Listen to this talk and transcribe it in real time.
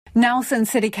Nelson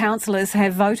City Councillors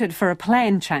have voted for a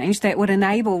plan change that would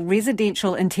enable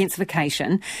residential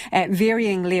intensification at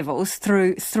varying levels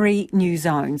through 3 new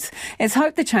zones. It's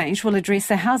hoped the change will address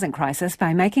the housing crisis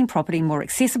by making property more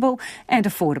accessible and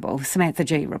affordable. Samantha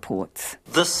Gee reports.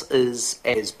 This is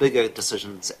as big a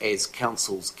decision as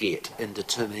councils get in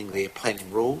determining their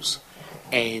planning rules,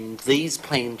 and these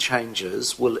plan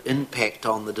changes will impact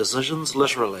on the decisions,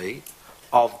 literally,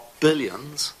 of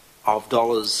billions of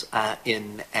dollars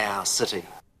in our city.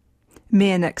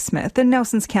 Mayor Nick Smith in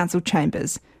Nelson's council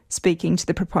chambers, speaking to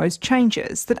the proposed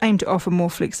changes that aim to offer more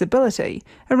flexibility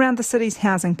around the city's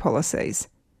housing policies.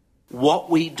 What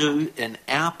we do in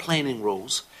our planning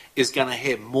rules is going to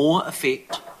have more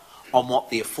effect on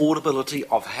what the affordability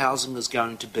of housing is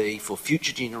going to be for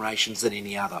future generations than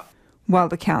any other. While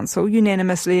the council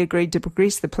unanimously agreed to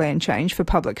progress the plan change for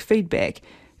public feedback,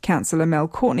 Councillor Mel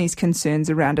Courtney's concerns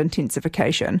around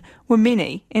intensification were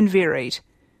many and varied,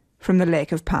 from the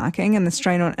lack of parking and the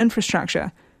strain on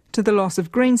infrastructure to the loss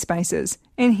of green spaces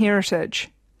and heritage.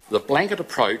 The blanket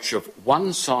approach of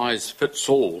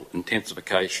one-size-fits-all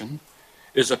intensification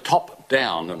is a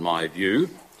top-down, in my view,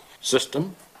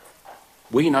 system.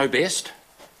 We know best,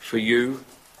 for you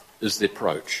is the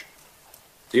approach.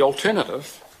 The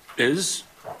alternative is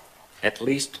at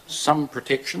least some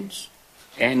protections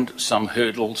and some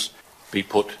hurdles be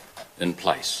put in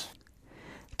place.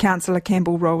 Councillor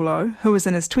Campbell Rollo, who is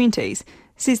in his 20s,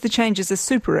 says the changes are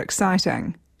super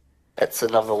exciting. It's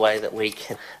another way that we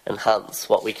can enhance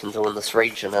what we can do in this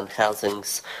region, and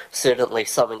housing's certainly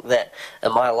something that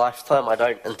in my lifetime I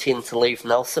don't intend to leave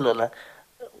Nelson, and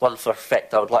one for a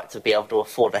fact I would like to be able to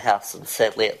afford a house, and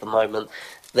sadly at the moment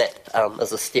that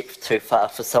is a step too far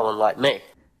for someone like me.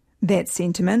 That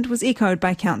sentiment was echoed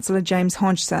by Councillor James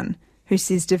Hodgson, who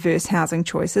says diverse housing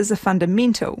choices are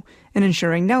fundamental in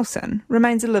ensuring Nelson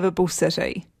remains a livable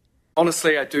city.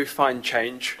 Honestly, I do find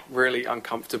change really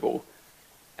uncomfortable,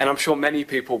 and I'm sure many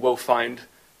people will find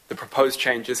the proposed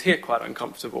changes here quite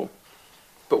uncomfortable.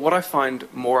 But what I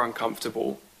find more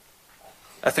uncomfortable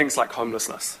are things like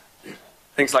homelessness,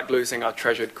 things like losing our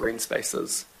treasured green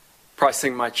spaces,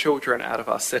 pricing my children out of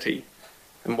our city,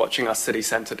 and watching our city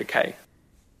centre decay.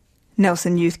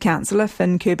 Nelson Youth Councillor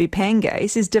Finn Kirby-Pangay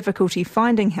says difficulty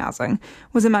finding housing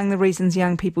was among the reasons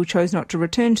young people chose not to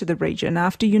return to the region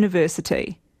after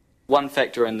university. One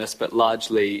factor in this, but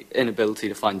largely inability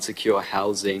to find secure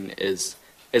housing, is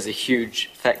a huge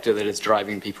factor that is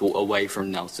driving people away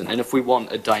from Nelson. And if we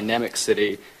want a dynamic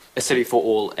city, a city for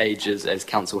all ages, as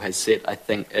Council has said, I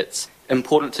think it's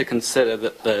important to consider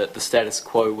that the status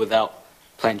quo without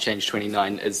Plan Change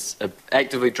 29 is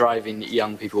actively driving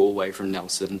young people away from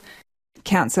Nelson.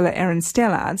 Councillor Aaron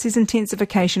Stallard says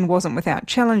intensification wasn't without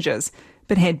challenges,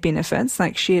 but had benefits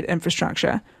like shared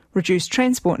infrastructure, reduced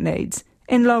transport needs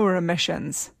and lower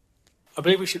emissions. I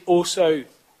believe we should also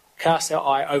cast our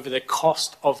eye over the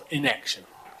cost of inaction,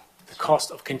 the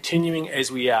cost of continuing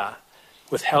as we are,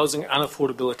 with housing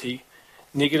unaffordability,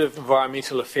 negative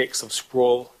environmental effects of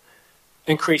sprawl,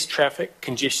 increased traffic,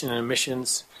 congestion and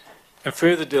emissions, and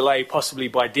further delay, possibly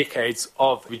by decades,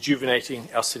 of rejuvenating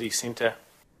our city centre.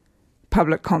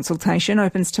 Public consultation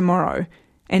opens tomorrow,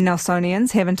 and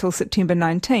Nelsonians have until September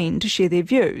 19 to share their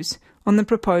views on the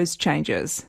proposed changes.